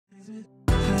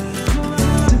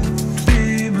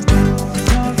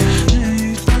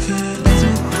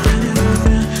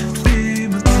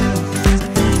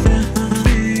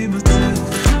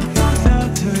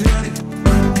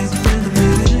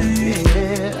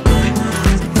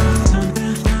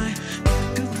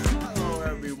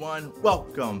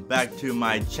Welcome back to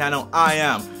my channel. I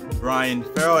am Brian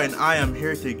Farrell and I am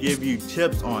here to give you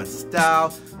tips on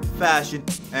style, fashion,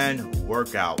 and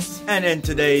workouts. And in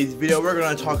today's video, we're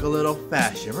going to talk a little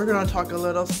fashion. We're going to talk a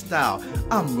little style.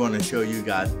 I'm going to show you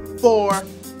guys 4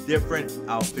 different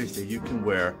outfits that you can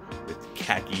wear with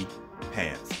khaki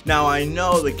pants. Now I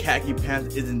know the khaki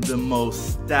pants isn't the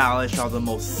most stylish or the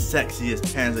most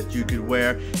sexiest pants that you could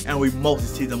wear, and we mostly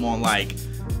see them on like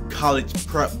college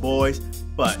prep boys,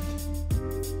 but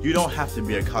you don't have to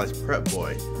be a college prep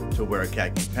boy to wear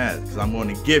khaki pants, because I'm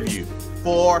going to give you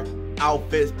 4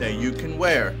 outfits that you can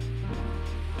wear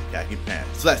khaki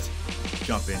pants. So let's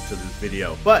jump into this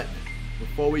video. But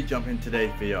before we jump into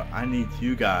today's video, I need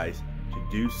you guys to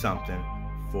do something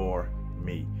for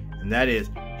me, and that is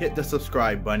hit the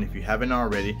subscribe button if you haven't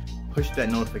already, push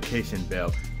that notification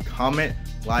bell, comment,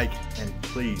 like, and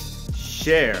please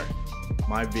share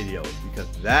my videos, because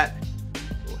that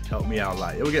will help me out a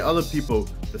lot. It will get other people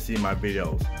to see my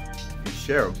videos if you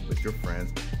share them with your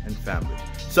friends and family.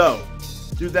 So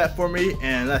do that for me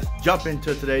and let's jump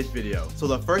into today's video. So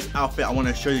the first outfit I want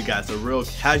to show you guys is a real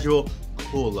casual,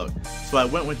 cool look. So I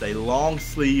went with a long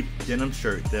sleeve denim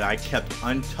shirt that I kept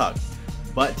untucked,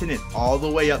 buttoned it all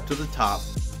the way up to the top,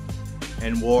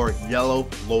 and wore yellow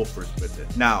loafers with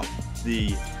it. Now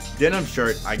the denim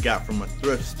shirt I got from a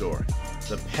thrift store.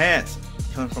 The pants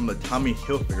come from the Tommy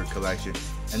Hilfiger collection,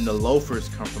 and the loafers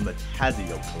come from the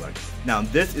Tazio collection. Now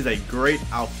this is a great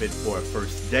outfit for a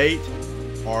first date,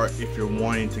 or if you're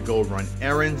wanting to go run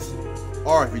errands,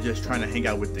 or if you're just trying to hang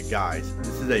out with the guys.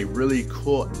 This is a really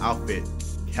cool outfit,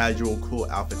 casual cool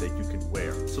outfit that you could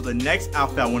wear. So the next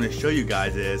outfit I want to show you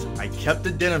guys is, I kept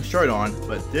the denim shirt on,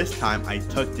 but this time I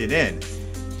tucked it in,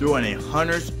 threw on a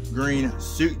hunter's green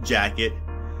suit jacket,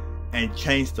 and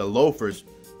changed the loafers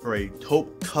for a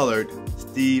taupe colored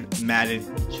Steve Madden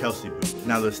Chelsea boot.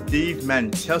 Now the Steve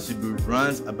Madden Chelsea boot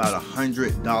runs about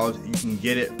 $100. You can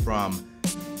get it from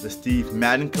the Steve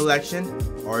Madden collection,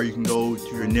 or you can go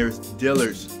to your nearest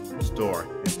Dillard's store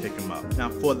and pick them up. Now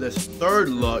for this third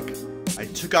look, I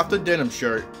took off the denim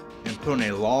shirt and put on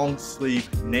a long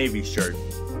sleeve navy shirt.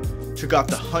 Took off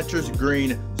the hunter's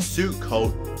green suit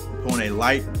coat, put on a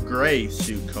light gray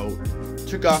suit coat.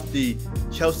 Took off the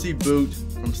Chelsea boot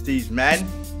from Steve Madden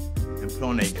and put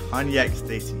on a cognac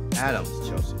Stacy Adams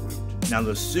Chelsea boot. Now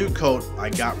the suit coat I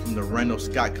got from the Randall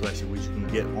Scott collection, which you can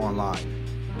get online.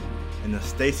 And the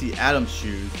Stacy Adams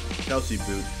shoes, Chelsea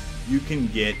boot, you can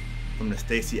get from the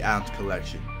Stacy Adams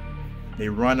collection. They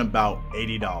run about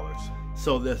 $80.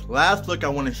 So this last look I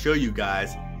want to show you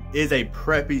guys is a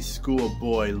preppy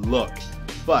schoolboy look,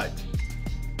 but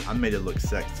I made it look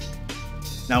sexy.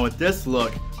 Now with this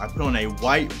look, I put on a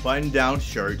white button-down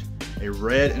shirt, a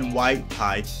red and white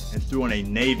tie, and threw on a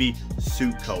navy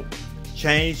suit coat.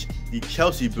 Changed the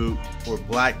Chelsea boot for a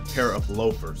black pair of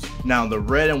loafers. Now the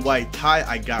red and white tie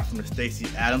I got from the Stacy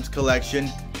Adams collection.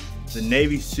 The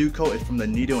navy suit coat is from the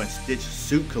Needle and Stitch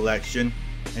suit collection.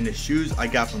 And the shoes I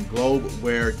got from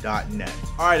globewear.net.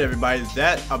 Alright everybody,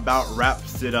 that about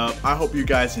wraps it up. I hope you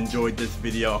guys enjoyed this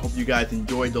video. I hope you guys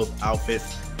enjoyed those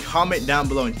outfits. Comment down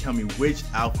below and tell me which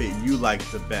outfit you like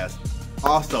the best.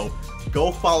 Also,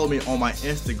 go follow me on my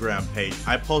Instagram page.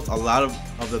 I post a lot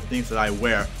of the things that I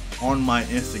wear on my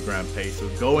Instagram page, so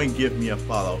go and give me a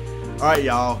follow. Alright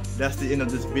y'all, that's the end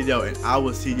of this video, and I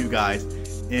will see you guys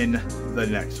in the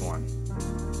next one.